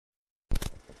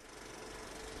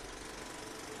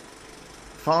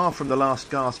Far from the last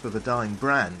gasp of a dying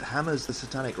brand, Hammer's The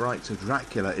Satanic Rites of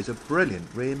Dracula is a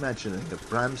brilliant reimagining of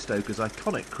Bram Stoker's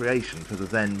iconic creation for the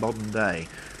then modern day.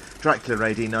 Dracula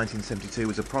AD 1972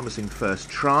 was a promising first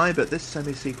try, but this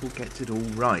semi-sequel gets it all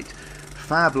right.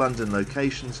 Fab London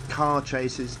locations, car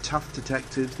chases, tough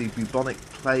detectives, the bubonic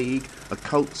plague,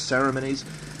 occult ceremonies.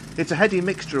 It's a heady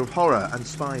mixture of horror and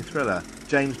spy thriller.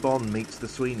 James Bond meets the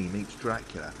Sweeney meets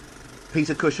Dracula.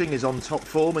 Peter Cushing is on top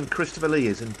form and Christopher Lee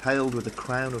is impaled with a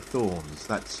crown of thorns.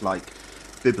 That's like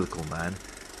biblical, man.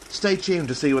 Stay tuned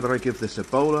to see whether I give this a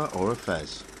bowler or a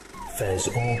fez. Fez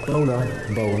or bowler,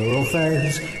 bowler or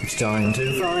fez, it's time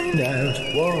to find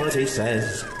out what he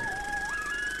says.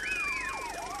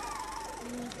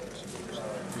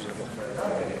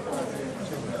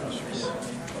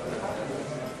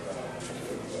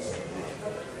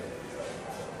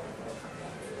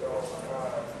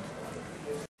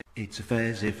 It's a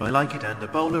fez if I like it and a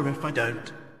bowler if I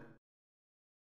don't.